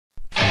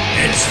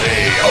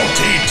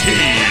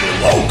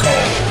Loco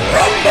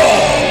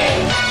Rumble!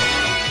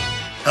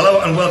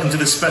 Hello and welcome to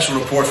this special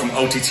report from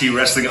OTT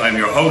Wrestling. I'm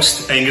your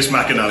host, Angus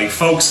McAnally.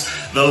 Folks,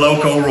 the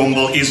Loco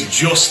Rumble is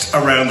just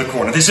around the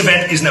corner. This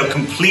event is now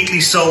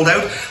completely sold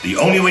out. The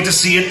only way to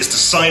see it is to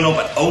sign up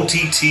at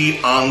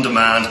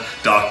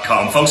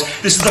OTTOnDemand.com. Folks,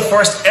 this is the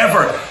first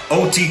ever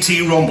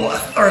OTT Rumble, a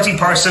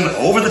 30-person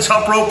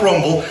over-the-top rope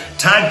rumble.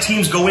 Tag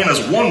teams go in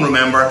as one,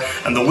 remember,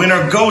 and the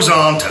winner goes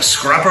on to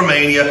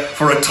Scrappermania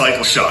for a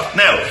title shot.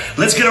 Now,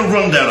 let's get a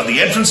rundown of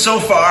the entrants so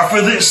far for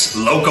this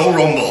Loco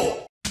Rumble.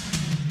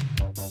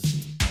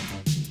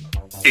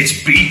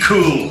 It's Be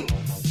Cool,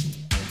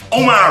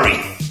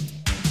 Omari,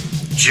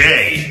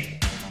 Jay,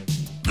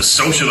 the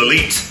Social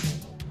Elite.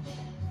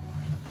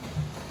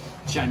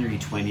 January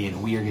 20th,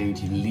 we are going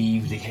to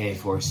leave the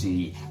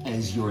K4C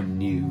as your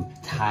new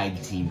tag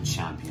team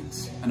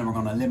champions. And then we're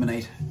going to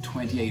eliminate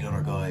 28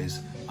 other guys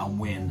and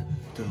win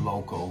the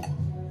Loco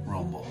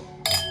Rumble.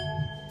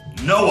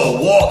 Noah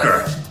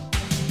Walker,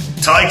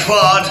 Ty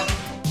Claude.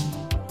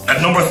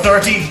 At number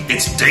 30,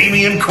 it's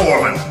Damian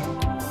Corbin,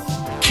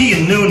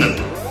 Kean Noonan,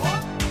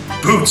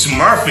 Boots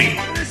Murphy.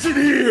 Listen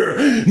here,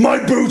 my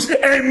boots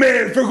ain't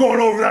made for going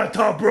over that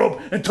top rope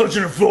and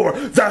touching the floor.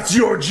 That's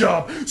your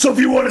job. So if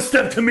you want to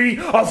step to me,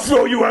 I'll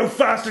throw you out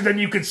faster than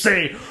you can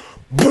say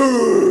boots.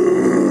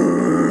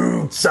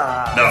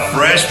 The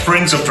Fresh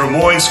Prince of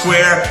Drummoyne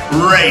Square,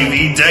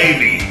 Ravy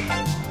Davy.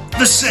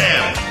 The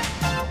Sam,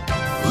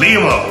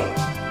 Liam-O.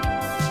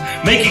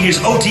 Making his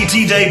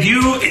OTT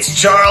debut, it's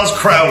Charles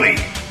Crowley.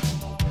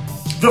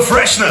 The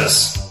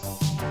Freshness.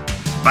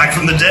 Back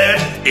from the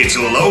dead, it's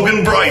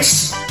Logan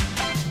Bryce.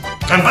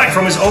 And back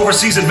from his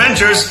overseas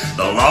adventures,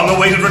 the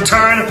long-awaited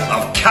return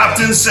of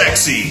Captain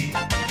Sexy,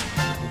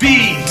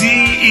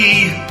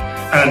 BDE,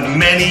 and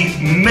many,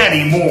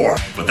 many more.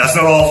 But that's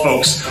not all,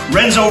 folks.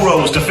 Renzo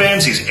Rose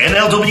defends his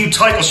NLW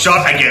title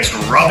shot against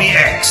Robbie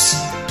X.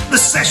 The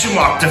Session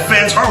Mark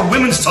defends her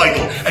women's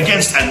title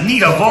against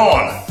Anita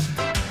Vaughn.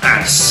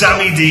 And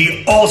Sammy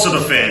D also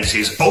defends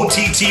his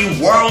OTT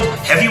World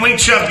Heavyweight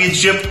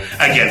Championship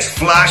against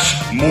Flash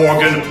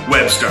Morgan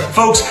Webster.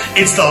 Folks,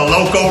 it's the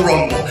Loco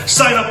Rumble.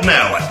 Sign up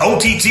now at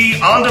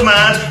OTT On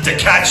Demand to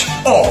catch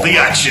all the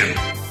action.